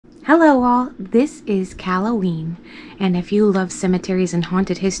Hello all, this is Halloween, and if you love cemeteries and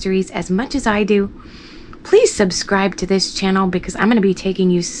haunted histories as much as I do, please subscribe to this channel because I'm going to be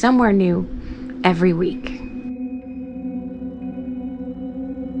taking you somewhere new every week.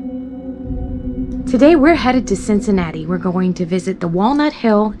 Today we're headed to Cincinnati. We're going to visit the Walnut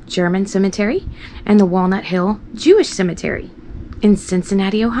Hills German Cemetery and the Walnut Hills Jewish Cemetery in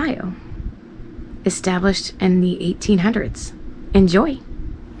Cincinnati, Ohio, established in the 1800s. Enjoy!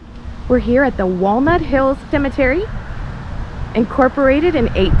 We're here at the Walnut Hills Cemetery, incorporated in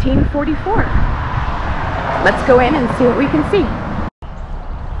 1844. Let's go in and see what we can see.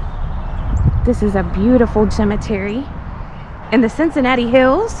 This is a beautiful cemetery in the Cincinnati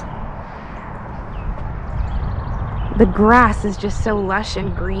Hills. The grass is just so lush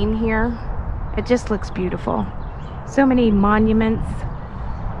and green here. It just looks beautiful. So many monuments.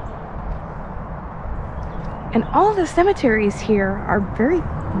 And all the cemeteries here are very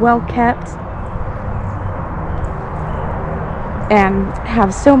well kept and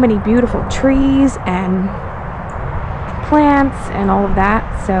have so many beautiful trees and plants and all of that.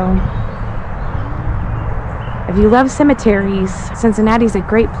 So if you love cemeteries, Cincinnati's a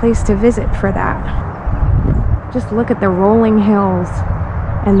great place to visit for that. Just look at the rolling hills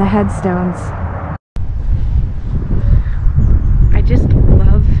and the headstones. I just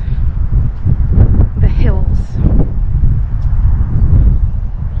love the hills.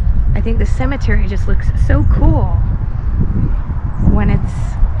 I think the cemetery just looks so cool when it's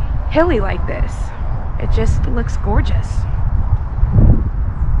hilly like this. It just looks gorgeous.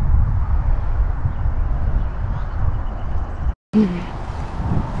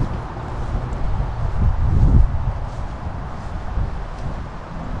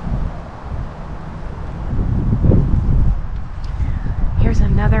 Here's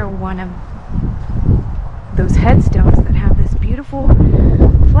another one of those headstones that have this beautiful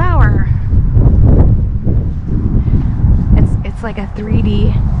flower. It's like a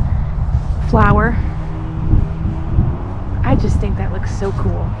 3D flower. I just think that looks so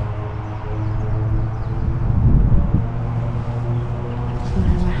cool.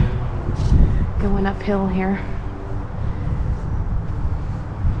 Going uphill here.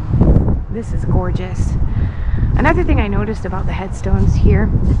 This is gorgeous. Another thing I noticed about the headstones here,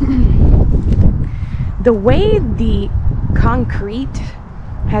 the way the concrete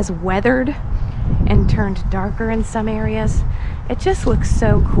has weathered and turned darker in some areas, it just looks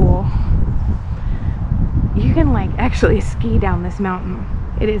so cool. You can like actually ski down this mountain.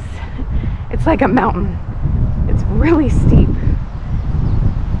 It's like a mountain. It's really steep.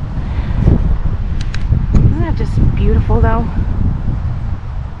 Isn't that just beautiful though?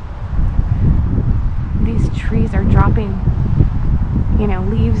 These trees are dropping, you know,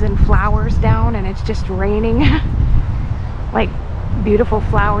 leaves and flowers down, and it's just raining like beautiful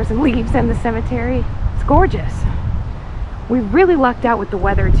flowers and leaves in the cemetery. It's gorgeous. We really lucked out with the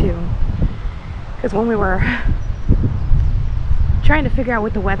weather too, because when we were trying to figure out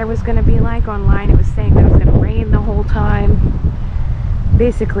what the weather was going to be like online, it was saying that it was going to rain the whole time.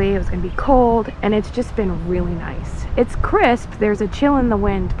 Basically it was going to be cold, and it's just been really nice. It's crisp, there's a chill in the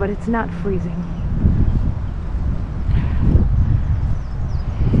wind, but it's not freezing.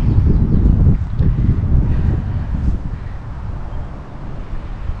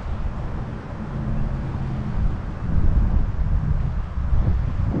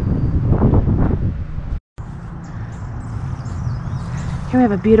 Here we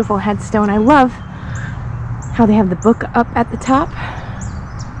have a beautiful headstone. I love how they have the book up at the top.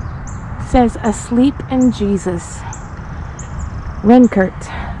 It says, "Asleep in Jesus." Renkert,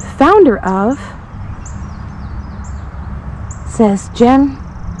 founder of, says Jen,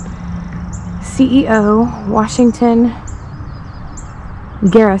 CEO, Washington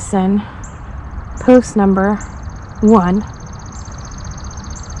Garrison, post number 1,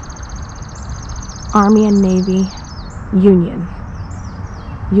 Army and Navy Union,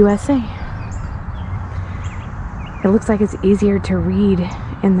 USA. It looks like it's easier to read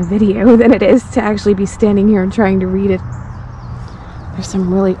in the video than it is to actually be standing here and trying to read it. There's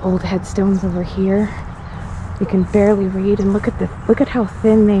some really old headstones over here. You can barely read, and look at how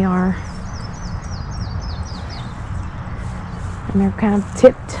thin they are. And they're kind of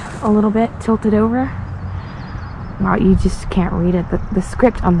tipped a little bit, tilted over. Wow, you just can't read it. The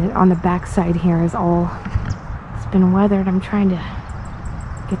script on the back side here is all, it's been weathered. I'm trying to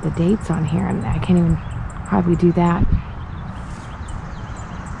get the dates on here, and I can't even hardly do that.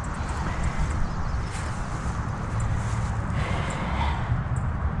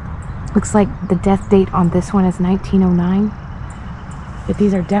 Looks like the death date on this one is 1909. But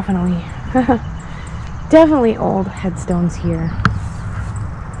these are definitely definitely old headstones here.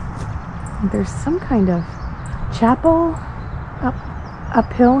 There's some kind of chapel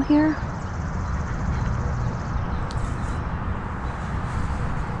uphill here.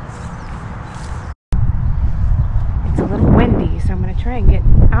 It's a little windy, so I'm going to try and get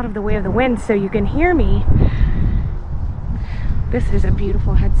out of the way of the wind so you can hear me. This is a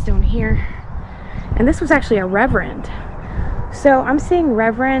beautiful headstone here. And this was actually a reverend. So I'm seeing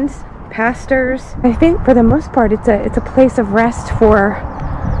reverends, pastors. I think for the most part it's a place of rest for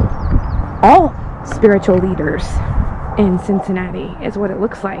all spiritual leaders in Cincinnati, is what it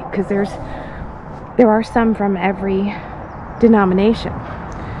looks like, because there are some from every denomination.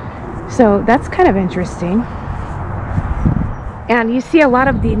 So that's kind of interesting. And you see a lot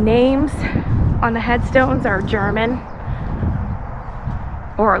of the names on the headstones are German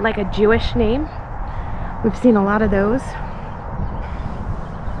or like a Jewish name. We've seen a lot of those.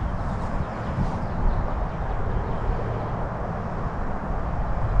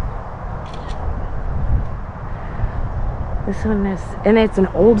 This one is, and it's an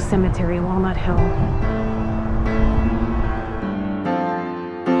old cemetery, Walnut Hill.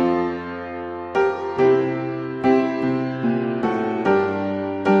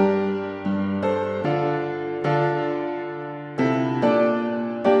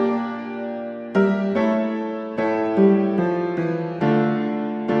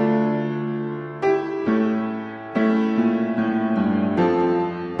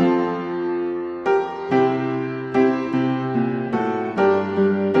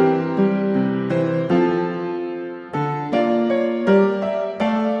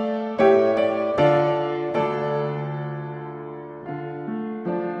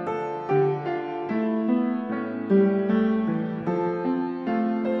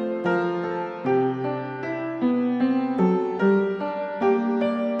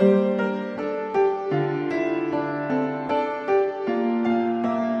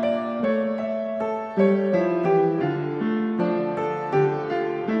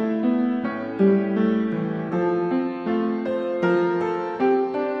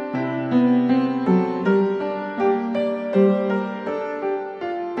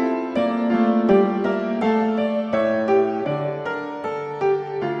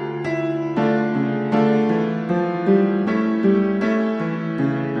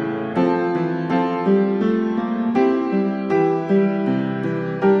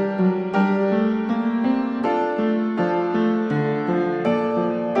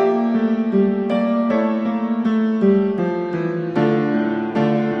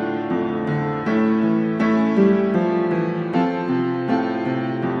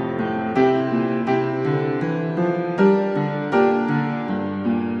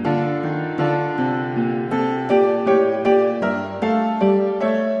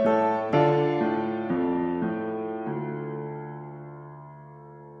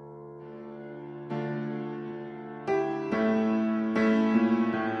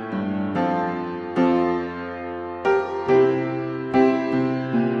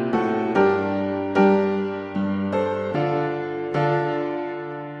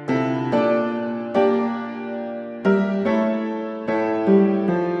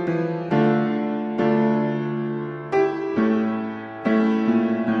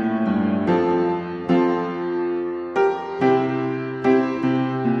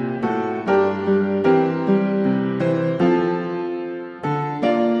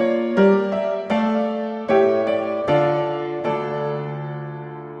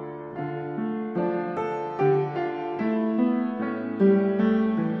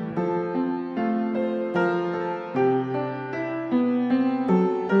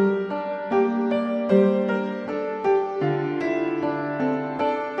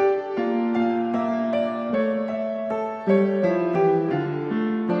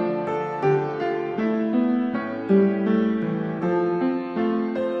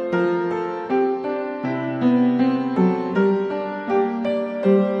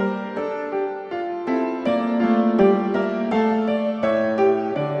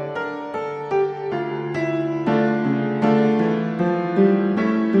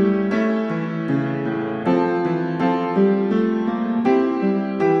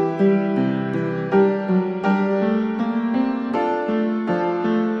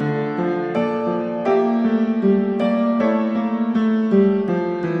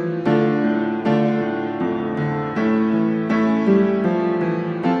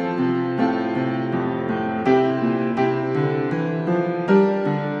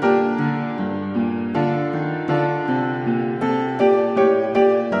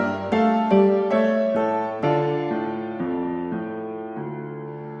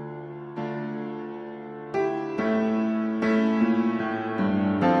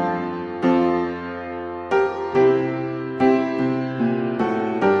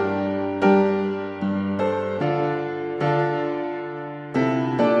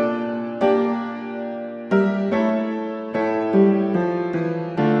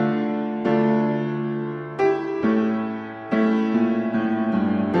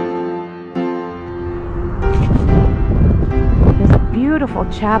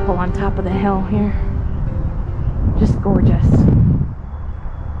 chapel on top of the hill here. Just gorgeous.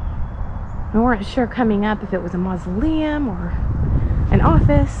 We weren't sure coming up if it was a mausoleum or an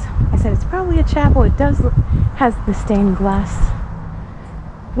office. I said it's probably a chapel. It has the stained glass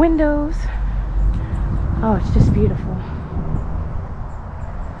windows. Oh, it's just beautiful.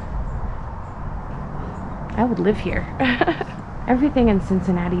 I would live here. Everything in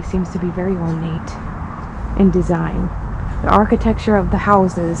Cincinnati seems to be very ornate in design. The architecture of the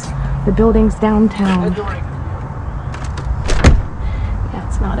houses, the buildings downtown.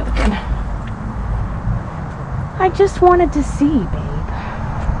 That's not open. I just wanted to see,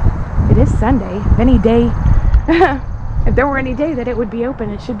 babe. It is Sunday. If any day, if there were any day that it would be open,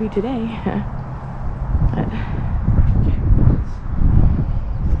 it should be today.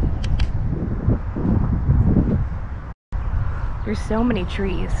 There's so many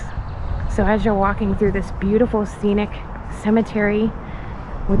trees. So as you're walking through this beautiful scenic cemetery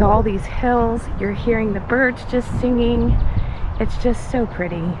with all these hills, you're hearing the birds just singing. It's just so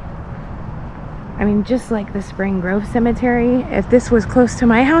pretty. I mean, just like the Spring Grove Cemetery, if this was close to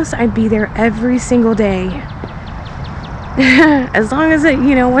my house, I'd be there every single day. As long as it,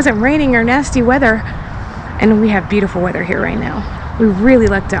 you know, wasn't raining or nasty weather. And we have beautiful weather here right now. We really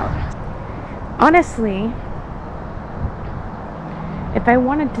lucked out. Honestly, if I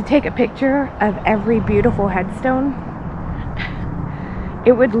wanted to take a picture of every beautiful headstone,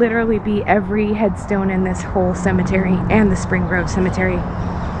 it would literally be every headstone in this whole cemetery and the Spring Grove Cemetery.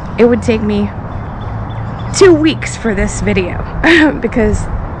 It would take me 2 weeks for this video because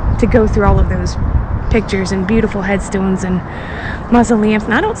to go through all of those pictures and beautiful headstones and mausoleums.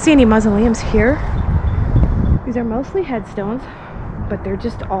 And I don't see any mausoleums here. These are mostly headstones, but they're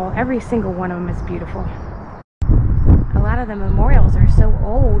just all, every single one of them is beautiful. A lot of the memorials are so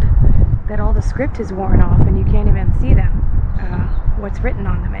old that all the script is worn off and you can't even see them, what's written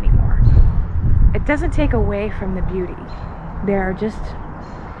on them anymore. It doesn't take away from the beauty. They're just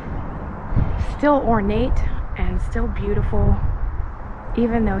still ornate and still beautiful,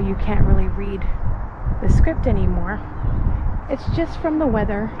 even though you can't really read the script anymore. It's just from the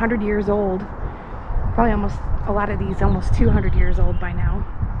weather, 100 years old, probably almost, a lot of these almost 200 years old by now,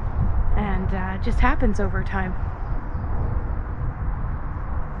 and it just happens over time.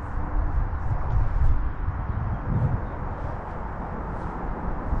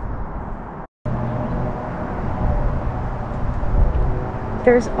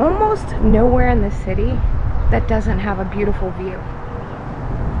 There's almost nowhere in the city that doesn't have a beautiful view.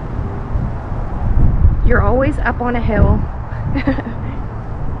 You're always up on a hill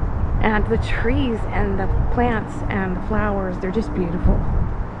and the trees and the plants and the flowers, they're just beautiful.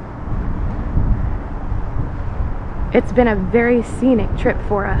 It's been a very scenic trip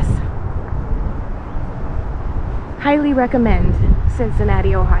for us. Highly recommend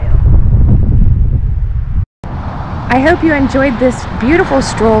Cincinnati, Ohio. I hope you enjoyed this beautiful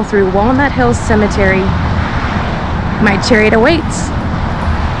stroll through Walnut Hills Cemetery. My chariot awaits.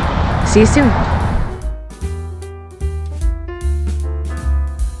 See you soon.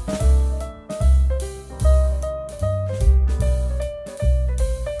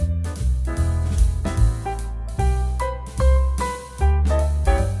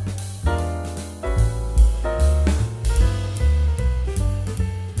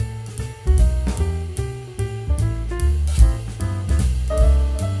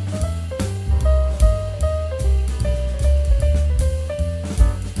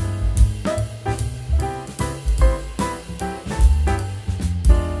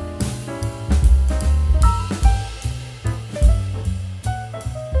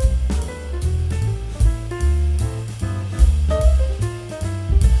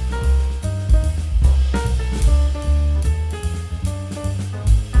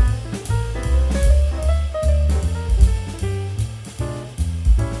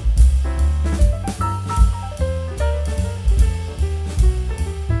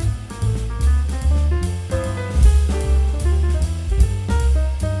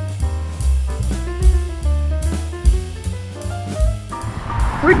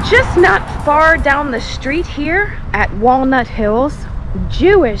 We're just not far down the street here at Walnut Hills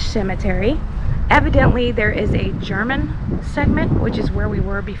Jewish Cemetery. Evidently there is a German segment, which is where we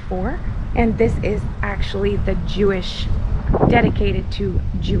were before, and this is actually the Jewish, dedicated to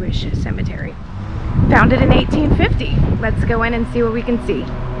Jewish cemetery. Founded in 1850. Let's go in and see what we can see.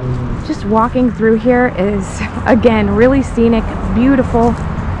 Just walking through here is, again, really scenic, beautiful.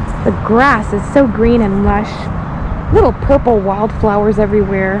 The grass is so green and lush. Little purple wildflowers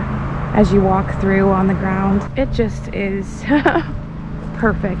everywhere as you walk through on the ground. It just is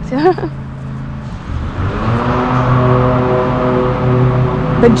perfect.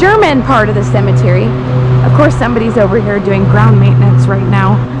 the German part of the cemetery. Of course, somebody's over here doing ground maintenance right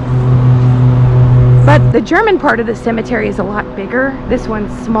now. But the German part of the cemetery is a lot bigger. This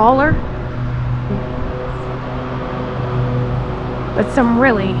one's smaller. But some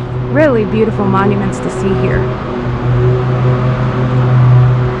really, really beautiful monuments to see here.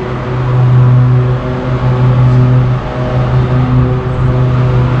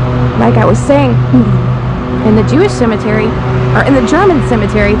 Like I was saying, in the Jewish cemetery, or in the German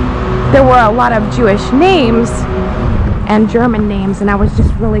cemetery, there were a lot of Jewish names and German names, and I was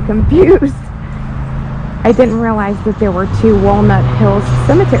just really confused. I didn't realize that there were two Walnut Hills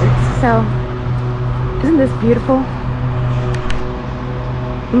cemeteries. So, isn't this beautiful?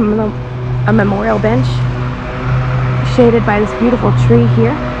 A memorial bench shaded by this beautiful tree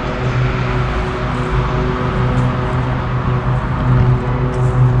here.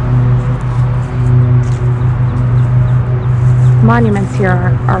 Monuments here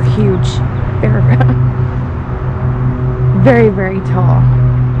are huge. They're very, very tall.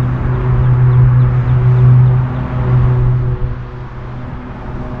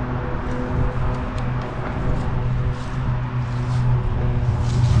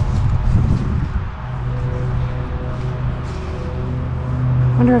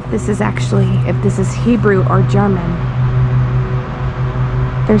 I wonder if this is Hebrew or German.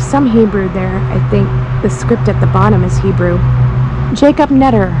 There's some Hebrew there. I think the script at the bottom is Hebrew. Jacob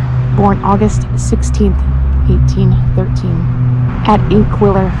Netter, born August 16th, 1813, at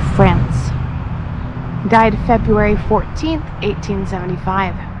Inquiller, France. Died February 14th,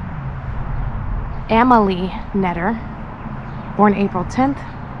 1875. Amalie Netter, born April 10th,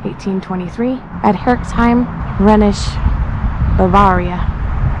 1823, at Herxheim, Rhenish, Bavaria.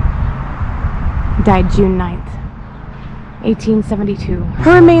 Died June 9th, 1872.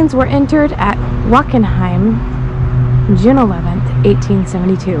 Her remains were interred at Wackenheim, June 11th,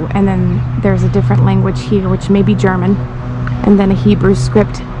 1872. And then there's a different language here, which may be German, and then a Hebrew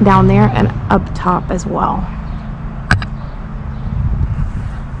script down there and up top as well.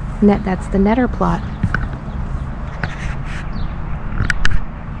 That's the Netter plot.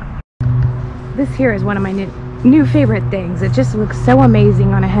 This here is one of my new favorite things. It just looks so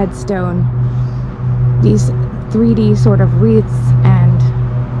amazing on a headstone. These 3D sort of wreaths and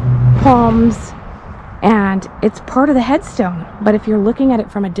palms, and it's part of the headstone, but if you're looking at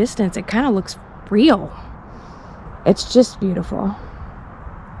it from a distance, it kind of looks real. It's just beautiful.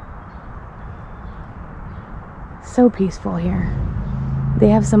 So peaceful here. They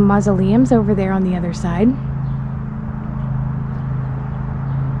have some mausoleums over there on the other side.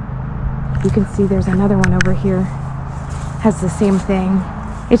 You can see there's another one over here. Has the same thing.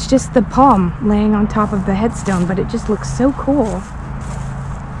 It's just the palm laying on top of the headstone, but it just looks so cool.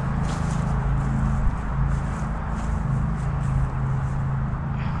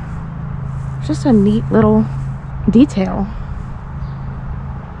 Just a neat little detail.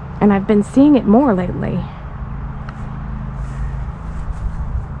 And I've been seeing it more lately.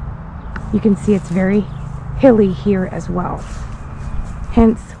 You can see it's very hilly here as well.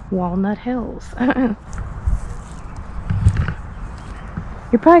 Hence Walnut Hills.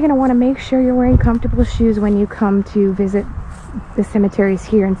 You're probably going to want to make sure you're wearing comfortable shoes when you come to visit the cemeteries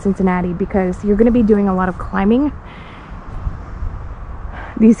here in Cincinnati, because you're going to be doing a lot of climbing.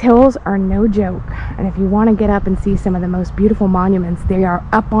 These hills are no joke, and if you want to get up and see some of the most beautiful monuments, they are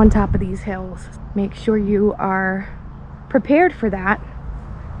up on top of these hills. Make sure you are prepared for that.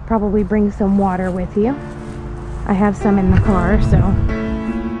 Probably bring some water with you. I have some in the car, so...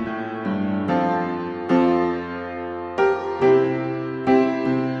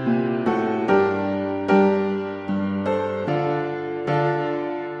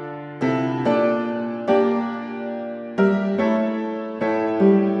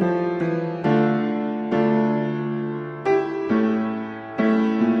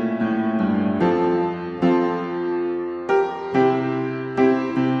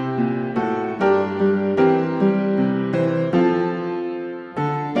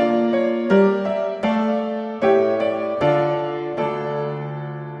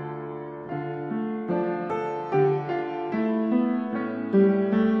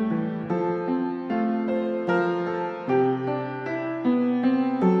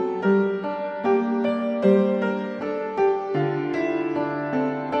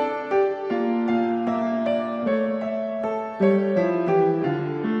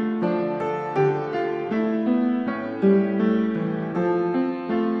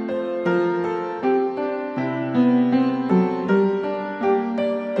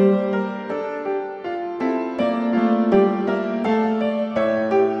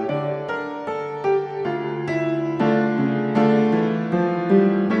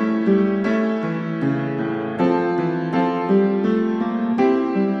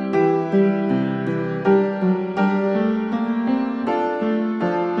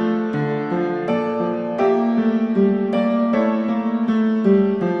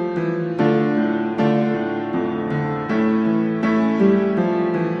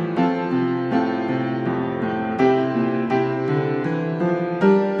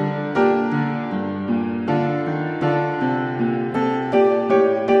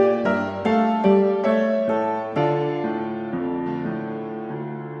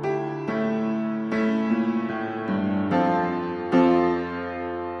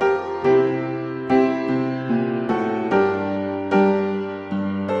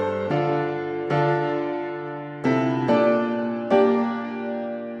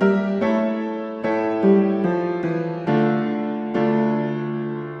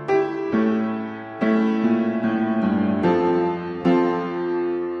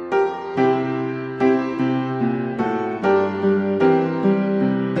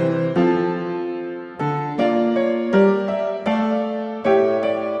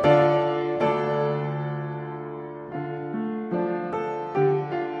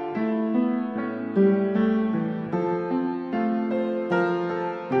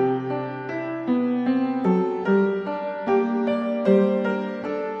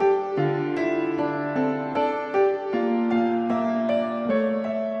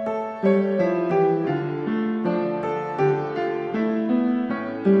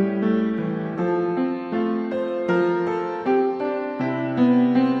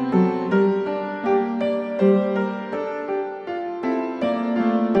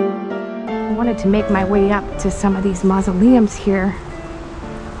 to make my way up to some of these mausoleums here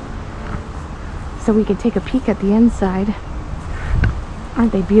so we can take a peek at the inside.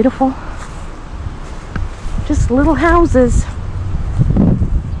 Aren't they beautiful? Just little houses.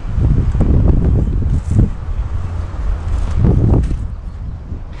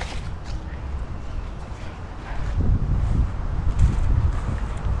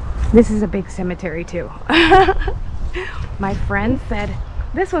 This is a big cemetery too. My friend said,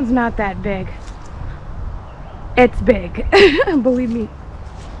 this one's not that big. It's big, believe me.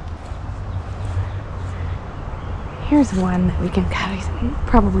 Here's one that we can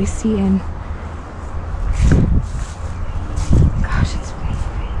probably see in. Gosh, it's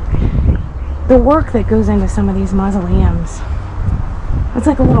the work that goes into some of these mausoleums. It's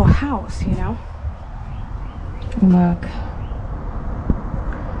like a little house, you know? Look.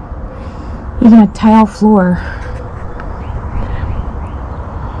 Even a tile floor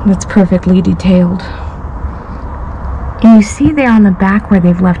that's perfectly detailed. And you see there on the back where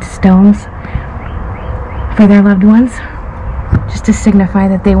they've left stones for their loved ones, just to signify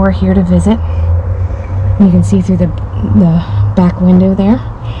that they were here to visit. And you can see through the back window there.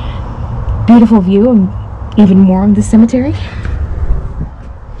 Beautiful view, and even more of the cemetery.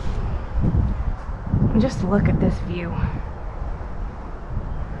 And just look at this view.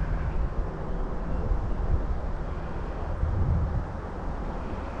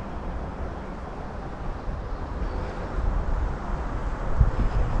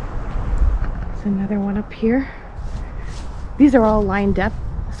 Another one up here. These are all lined up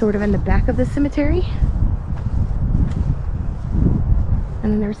sort of in the back of the cemetery,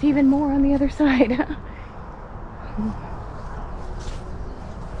 and then there's even more on the other side.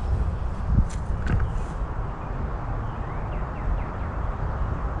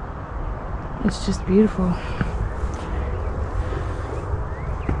 It's just beautiful.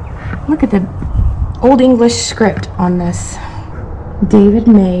 Look at the Old English script on this. David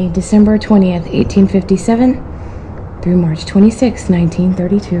May, December 20th, 1857 through March 26,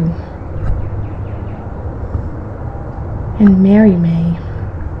 1932. And Mary May,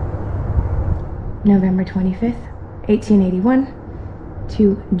 November 25th, 1881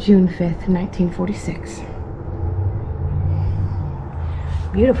 to June 5th, 1946.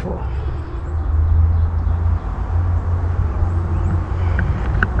 Beautiful.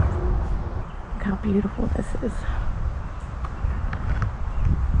 Look how beautiful this is.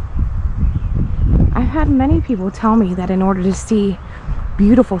 I've had many people tell me that in order to see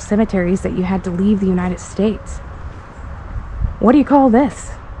beautiful cemeteries that you had to leave the United States. What do you call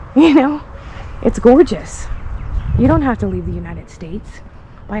this? You know, it's gorgeous. You don't have to leave the United States.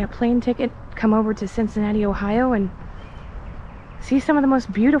 Buy a plane ticket, come over to Cincinnati, Ohio, and see some of the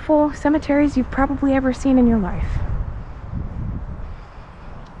most beautiful cemeteries you've probably ever seen in your life.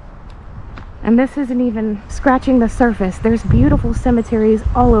 And this isn't even scratching the surface. There's beautiful cemeteries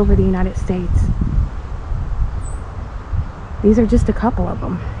all over the United States. These are just a couple of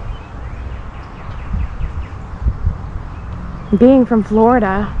them. Being from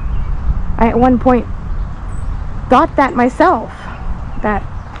Florida, I at one point thought that myself, that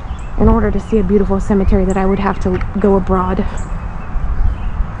in order to see a beautiful cemetery that I would have to go abroad.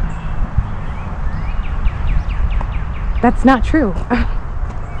 That's not true.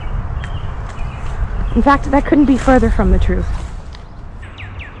 In fact, that couldn't be further from the truth.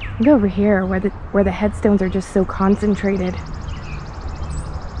 Look over here where the headstones are just so concentrated.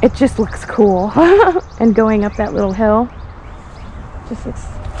 It just looks cool. And going up that little hill just looks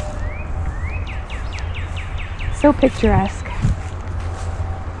so picturesque.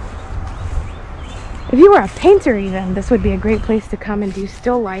 If you were a painter even, this would be a great place to come and do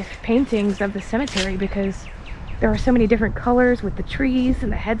still life paintings of the cemetery, because there are so many different colors with the trees,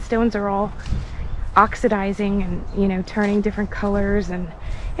 and the headstones are all oxidizing and, you know, turning different colors, and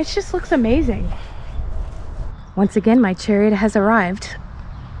it just looks amazing. Once again, my chariot has arrived.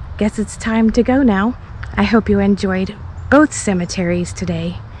 Guess it's time to go now. I hope you enjoyed both cemeteries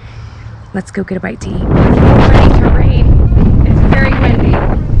today. Let's go get a bite to eat. It's ready to rain. It's very windy.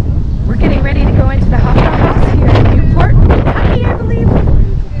 We're getting ready to go into the Hofbrauhaus here in Newport, Kentucky, I believe.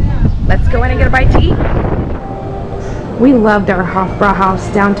 Let's go in and get a bite to eat. We loved our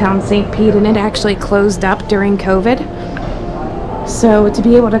Hofbrauhaus downtown St. Pete, and it actually closed up during COVID. So to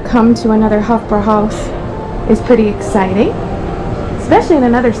be able to come to another Hofbrauhaus is pretty exciting, especially in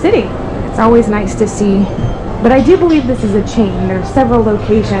another city. It's always nice to see. But I do believe this is a chain. There are several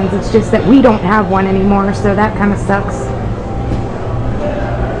locations. It's just that we don't have one anymore, so that kind of sucks.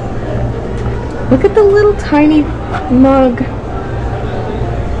 Look at the little tiny mug.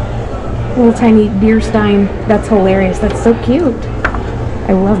 Little tiny beer stein. That's hilarious. That's so cute.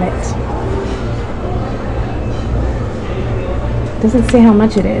 I love it. Doesn't say how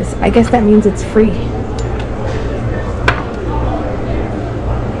much it is. I guess that means it's free.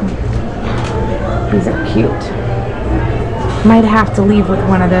 These are cute. Might have to leave with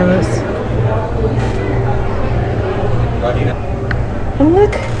one of those. And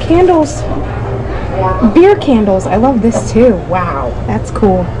look, candles. Beer candles. I love this too. Wow, that's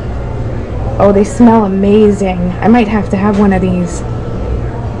cool. Oh, they smell amazing. I might have to have one of these.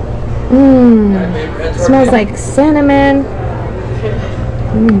 Smells like cinnamon.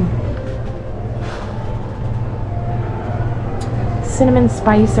 Cinnamon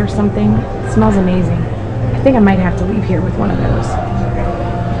spice or something. It smells amazing. I think I might have to leave here with one of those.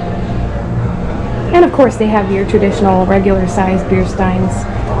 And of course they have your traditional regular size beer steins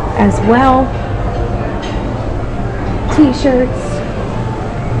as well. T-shirts.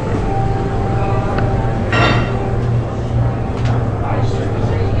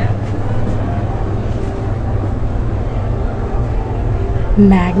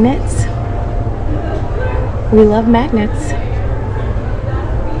 Magnets. We love magnets.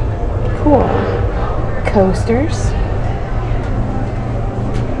 Cool. Coasters.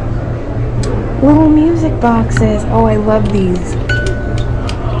 Little music boxes. Oh, I love these.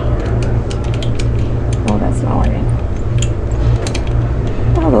 Oh, that's not working.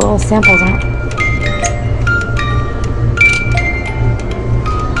 Oh, the little samples aren't.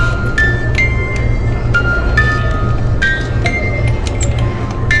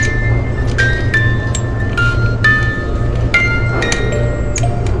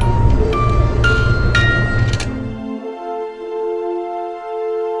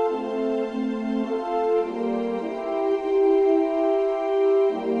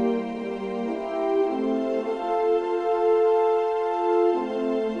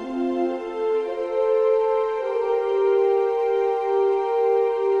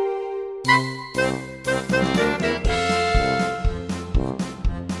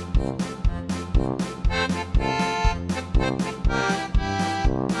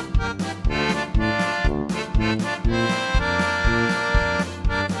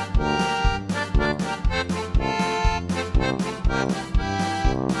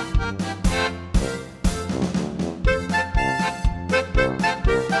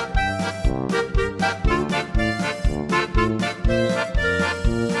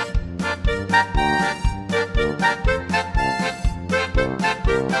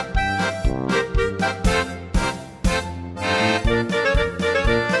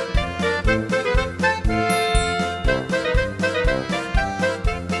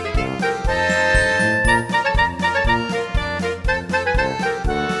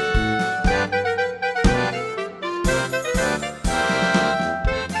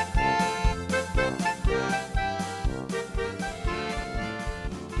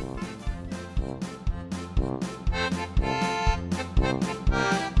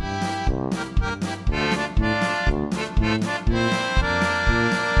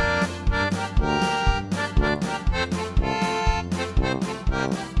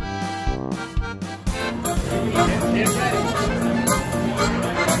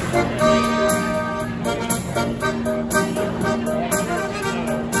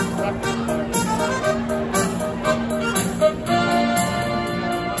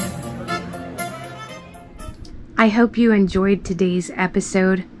 I hope you enjoyed today's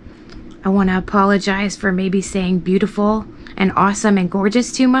episode. I want to apologize for maybe saying beautiful and awesome and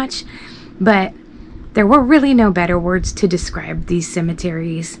gorgeous too much, but there were really no better words to describe these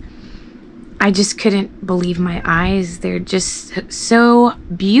cemeteries. I just couldn't believe my eyes. They're just so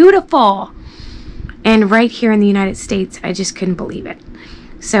beautiful. And right here in the United States, I just couldn't believe it.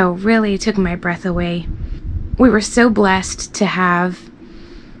 So really it took my breath away. We were so blessed to have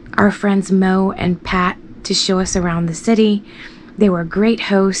our friends Mo and Pat to show us around the city. They were great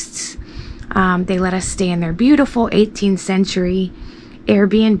hosts. They let us stay in their beautiful 18th century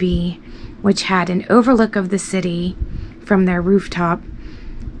Airbnb, which had an overlook of the city from their rooftop.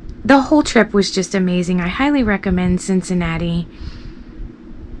 The whole trip was just amazing. I highly recommend Cincinnati.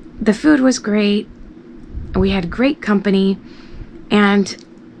 The food was great. We had great company. And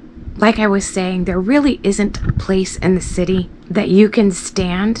like I was saying, there really isn't a place in the city that you can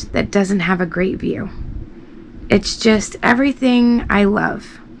stand that doesn't have a great view. It's just everything I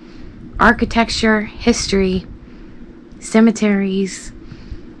love. Architecture, history, cemeteries,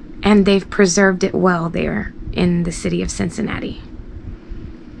 and they've preserved it well there in the city of Cincinnati.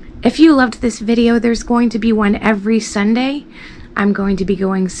 If you loved this video, there's going to be one every Sunday. I'm going to be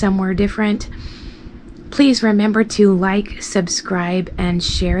going somewhere different. Please remember to like, subscribe, and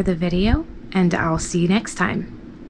share the video, and I'll see you next time.